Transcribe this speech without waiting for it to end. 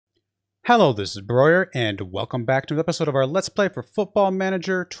Hello, this is Broyar, and welcome back to an episode of our Let's Play for Football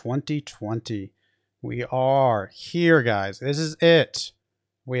Manager 2020. We are here, guys. This is it.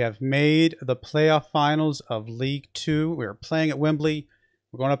 We have made the playoff finals of League 2. We are playing at Wembley.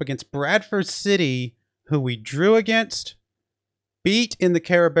 We're going up against Bradford City, who we drew against, beat in the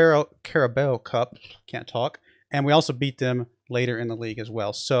Carabao Cup, can't talk, and we also beat them later in the league as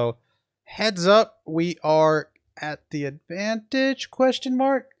well. So, heads up, we are at the advantage, question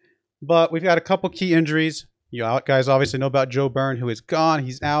mark? But we've got a couple key injuries. You guys obviously know about Joe Byrne, who is gone.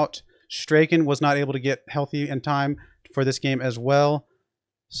 He's out. Straken was not able to get healthy in time for this game as well.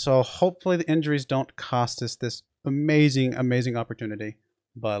 So hopefully the injuries don't cost us this amazing, amazing opportunity.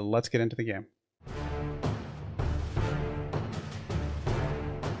 But let's get into the game.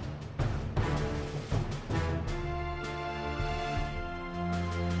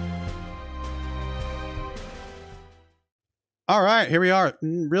 All right, here we are.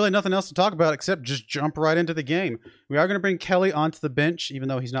 Really nothing else to talk about except just jump right into the game. We are going to bring Kelly onto the bench, even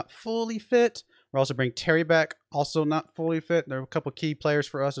though he's not fully fit. We're also bringing Terry back, also not fully fit. There are a couple key players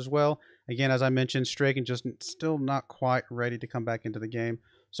for us as well. Again, as I mentioned, Straken just still not quite ready to come back into the game.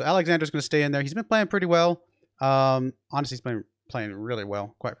 So Alexander's going to stay in there. He's been playing pretty well. Honestly, he's been playing really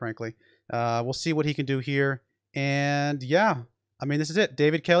well, quite frankly. We'll see what he can do here. And yeah, I mean, this is it.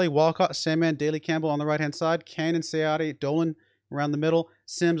 David Kelly, Walcott, Sandman, Daly Campbell on the right-hand side. Cannon, Sayati, Dolan around the middle.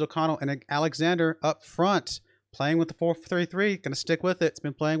 Sims, O'Connell, and Alexander up front. Playing with the 4-3-3. Going to stick with it. It's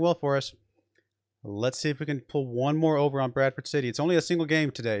been playing well for us. Let's see if we can pull one more over on Bradford City. It's only a single game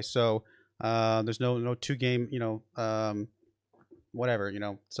today, so there's no two-game, whatever,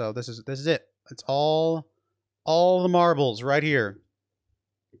 So this is it. It's all the marbles right here.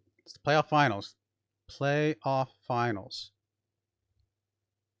 It's the playoff finals. Playoff finals.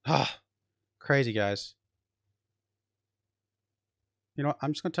 Ah, crazy, guys. You know what?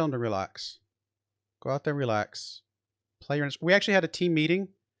 I'm just going to tell them to relax. Go out there, relax. Play your... We actually had a team meeting.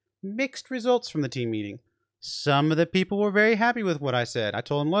 Mixed results from the team meeting. Some of the people were very happy with what I said. I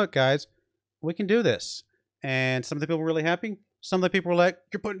told them, look, guys, we can do this. And some of the people were really happy. Some of the people were like,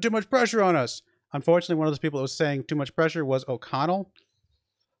 you're putting too much pressure on us. Unfortunately, one of those people that was saying too much pressure was O'Connell.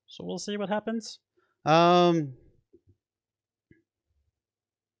 So we'll see what happens.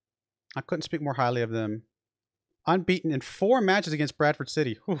 I couldn't speak more highly of them. Unbeaten in 4 matches against Bradford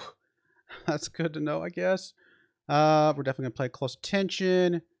City. Whew. That's good to know, I guess. We're definitely going to play close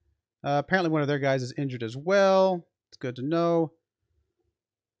attention. Apparently one of their guys is injured as well. It's good to know.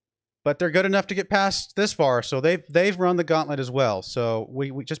 But they're good enough to get past this far, so they've run the gauntlet as well. So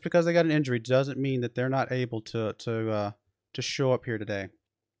we just because they got an injury doesn't mean that they're not able to show up here today.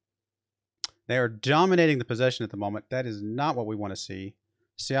 They are dominating the possession at the moment. That is not what we want to see.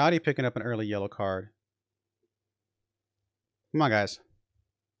 Siati picking up an early yellow card. Come on, guys.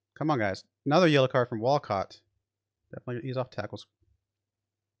 Come on, guys. Another yellow card from Walcott. Definitely ease off tackles.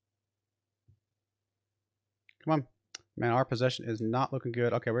 Come on. Man, our possession is not looking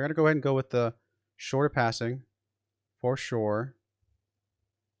good. Okay, we're going to go ahead and go with the shorter passing. For sure.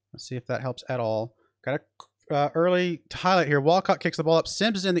 Let's see if that helps at all. Got a early highlight here. Walcott kicks the ball up.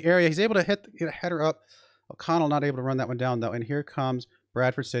 Sims is in the area. He's able to hit a header up. O'Connell not able to run that one down, though. And here comes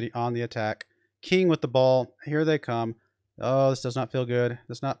Bradford City on the attack. King with the ball. Here they come. Oh, this does not feel good.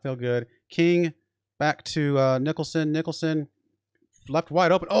 Does not feel good. King back to Nicholson. Nicholson left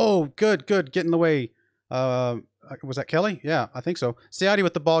wide open. Oh, good. Get in the way. Was that Kelly? Yeah, I think so. Siati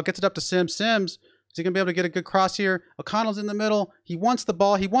with the ball. Gets it up to Sims. Sims, is he going to be able to get a good cross here? O'Connell's in the middle. He wants the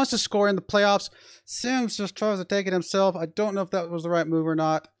ball. He wants to score in the playoffs. Sims just tries to take it himself. I don't know if that was the right move or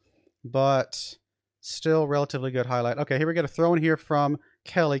not, but still relatively good highlight. Okay, here we get a throw in here from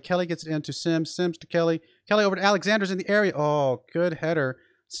Kelly. Kelly gets it into Sims. Sims to Kelly. Kelly over to Alexander's in the area. Oh, good header.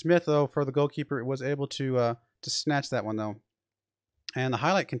 Smith, though, for the goalkeeper, was able to snatch that one, though. And the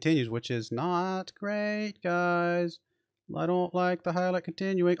highlight continues, which is not great, guys. I don't like the highlight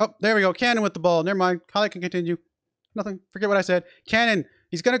continuing. Oh, there we go. Cannon with the ball. Never mind. Highlight can continue. Nothing. Forget what I said. Cannon.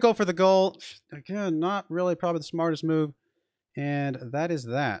 He's going to go for the goal. Again, not really probably the smartest move. And that is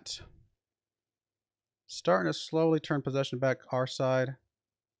that. Starting to slowly turn possession back our side.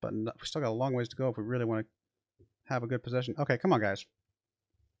 But we still got a long ways to go if we really want to have a good possession. Okay, come on, guys.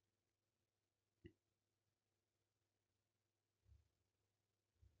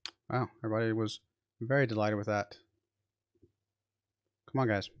 Wow, everybody was very delighted with that. Come on,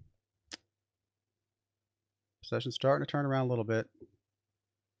 guys. Possession starting to turn around a little bit.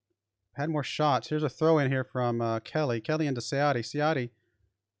 Had more shots. Here's a throw in here from Kelly. Kelly into Siati. Siati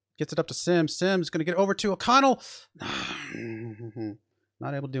gets it up to Sims. Sims going to get over to O'Connell.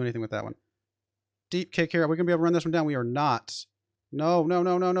 Not able to do anything with that one. Deep kick here. Are we going to be able to run this one down? We are not. No, no,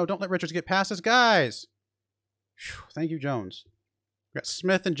 no, no, no. Don't let Richards get past us, guys. Whew, thank you, Jones. We got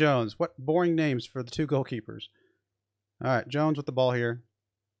Smith and Jones. What boring names for the two goalkeepers. All right, Jones with the ball here.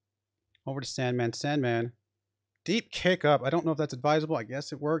 Over to Sandman. Sandman. Deep kick up. I don't know if that's advisable. I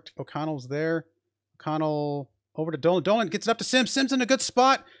guess it worked. O'Connell's there. O'Connell over to Dolan. Dolan gets it up to Sims. Sims in a good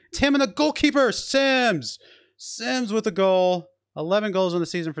spot. It's him and the goalkeeper. Sims. Sims with a goal. 11 goals in the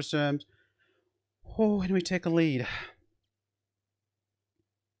season for Sims. Oh, and we take a lead.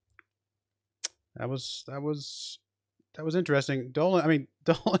 That was interesting. Dolan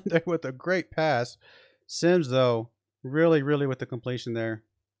there with a great pass. Sims though, really with the completion there.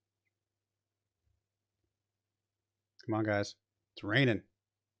 Come on, guys. It's raining.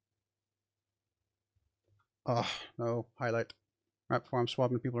 Oh, no. Highlight. Right before I'm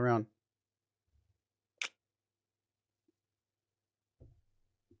swapping people around.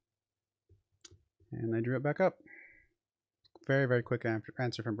 And they drew it back up. Very quick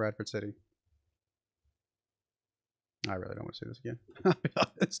answer from Bradford City. I really don't want to see this again. I'll be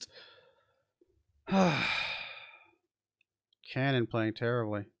honest. Cannon playing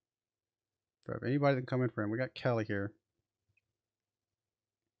terribly. For anybody that can come in for him. We got Kelly here.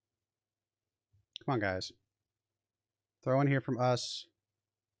 Come on, guys. Throw in here from us.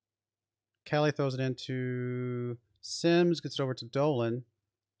 Kelly throws it into Sims. Gets it over to Dolan.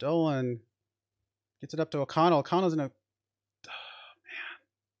 Dolan gets it up to O'Connell. O'Connell's in a... Oh, man.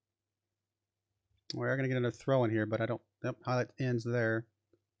 We're going to get another throw in here, but I don't... Yep, highlight ends there.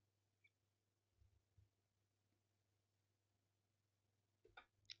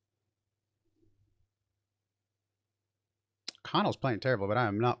 Connell's playing terrible, but I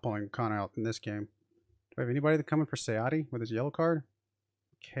am not pulling Connell out in this game. Do we have anybody that coming for Sayati with his yellow card?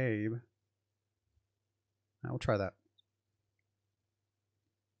 Cabe. I'll try that.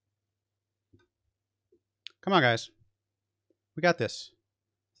 Come on, guys. We got this.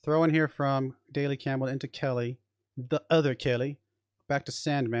 Throw in here from Daly Campbell into Kelly. The other Kelly. Back to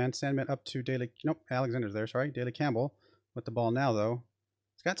Sandman. Sandman up to Daly... Nope, Alexander's there, sorry. Daly Campbell with the ball now, though.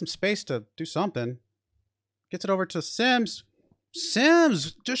 He's got some space to do something. Gets it over to Sims.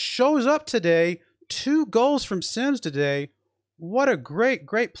 Sims just shows up today. 2 goals from Sims today. What a great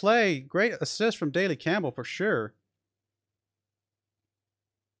play. Great assist from Daly Campbell for sure.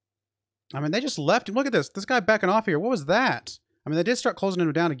 I mean, they just left him. Look at this. This guy backing off here. What was that? I mean, they did start closing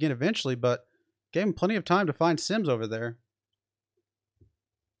him down again eventually, but gave him plenty of time to find Sims over there.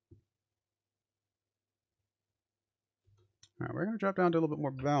 All right, we're going to drop down to a little bit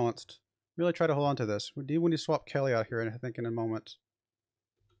more balanced. Really try to hold on to this. We do need to swap Kelly out here, I think, in a moment.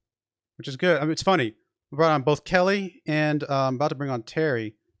 Which is good. I mean, it's funny. We brought on both Kelly and about to bring on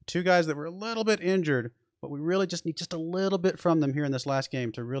Terry. 2 guys that were a little bit injured, but we really just need just a little bit from them here in this last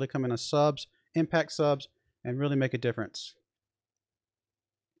game to really come in as subs, impact subs, and really make a difference.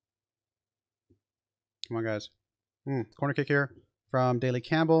 Come on, guys. Corner kick here from Daly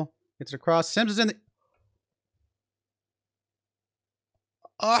Campbell. Gets it across. Sims is in the...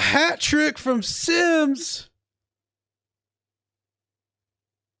 A hat trick from Sims.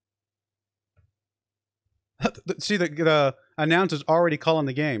 See, the announcer's already calling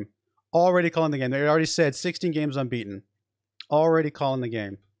the game. Already calling the game. They already said 16 games unbeaten. Already calling the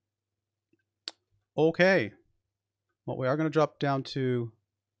game. Okay. Well, we are going to drop down to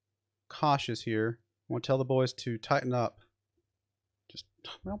cautious here. I want to tell the boys to tighten up. Just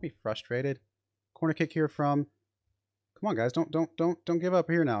don't be frustrated. Corner kick here from... Come on, guys. Don't give up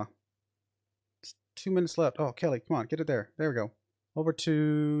here now. It's 2 minutes left. Oh, Kelly, come on. Get it there. There we go. Over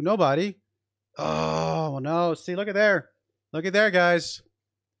to nobody. Oh, no. See, look at there. Look at there, guys.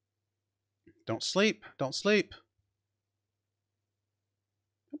 Don't sleep. Don't sleep.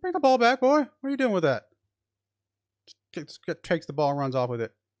 Bring the ball back, boy. What are you doing with that? Takes the ball and runs off with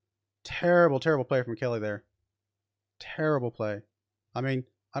it. Terrible play from Kelly there. Terrible play. I mean,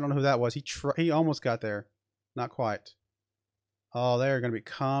 I don't know who that was. He almost got there. Not quite. Oh, they're going to be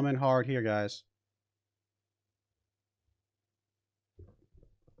coming hard here, guys.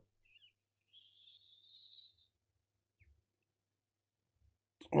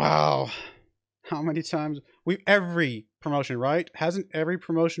 Wow. How many times? Every promotion, right? Hasn't every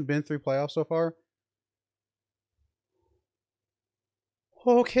promotion been through playoffs so far?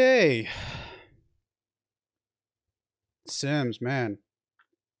 Okay. Sims, man.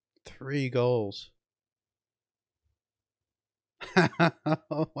 3 goals.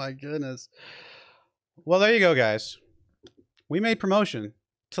 Oh my goodness. Well, there you go, guys. We made promotion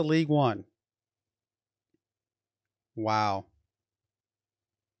to League One. Wow.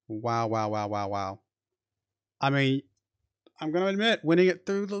 Wow. I mean, I'm gonna admit, winning it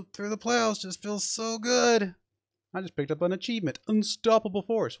through the playoffs just feels so good. I just picked up an achievement. Unstoppable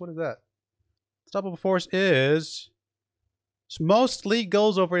Force. What is that? Unstoppable Force is most league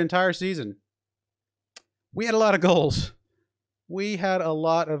goals over an entire season. We had a lot of goals. We had a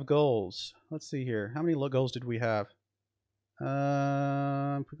lot of goals. Let's see here. How many goals did we have?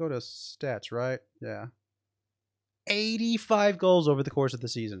 If we go to stats, right? Yeah. 85 goals over the course of the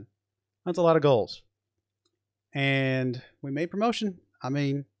season. That's a lot of goals. And we made promotion. I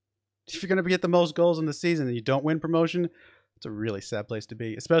mean, if you're going to get the most goals in the season and you don't win promotion, it's a really sad place to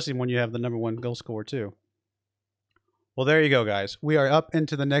be, especially when you have the #1 goal scorer too. Well, there you go, guys. We are up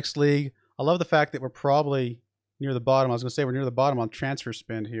into the next league. I love the fact that we're probably near the bottom. I was going to say we're near the bottom on transfer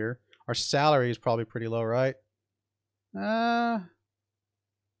spend here. Our salary is probably pretty low, right? Can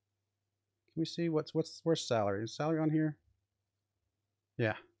we see where's salary? Is salary on here?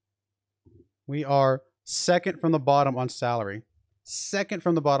 Yeah. We are second from the bottom on salary. Second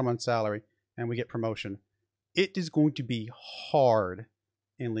from the bottom on salary, and we get promotion. It is going to be hard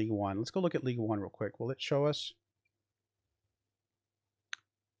in League 1. Let's go look at League 1 real quick. Will it show us?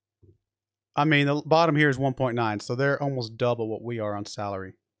 I mean, the bottom here is 1.9, so they're almost double what we are on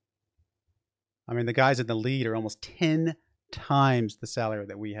salary. I mean, the guys in the lead are almost 10 times the salary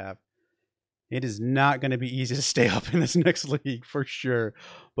that we have. It is not going to be easy to stay up in this next league for sure.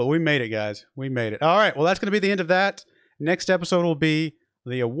 But we made it, guys. We made it. All right, well, that's going to be the end of that. Next episode will be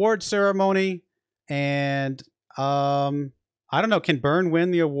the award ceremony. And I don't know, can Byrne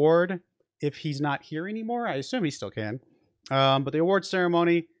win the award if he's not here anymore? I assume he still can. But the award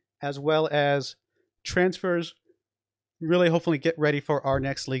ceremony, as well as transfers, really hopefully get ready for our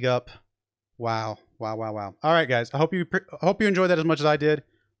next league up. Wow. Wow, wow, wow. All right, guys. I hope you enjoyed that as much as I did.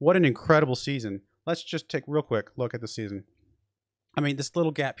 What an incredible season. Let's just take a real quick look at the season. I mean, this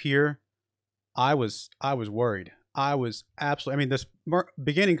little gap here, I was worried. I was absolutely, I mean, this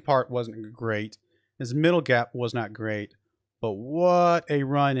beginning part wasn't great. This middle gap was not great. But what a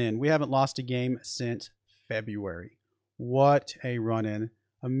run in. We haven't lost a game since February. What a run in.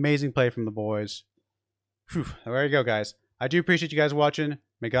 Amazing play from the boys. Whew. There you go, guys. I do appreciate you guys watching.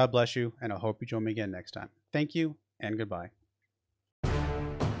 May God bless you, and I hope you join me again next time. Thank you, and goodbye.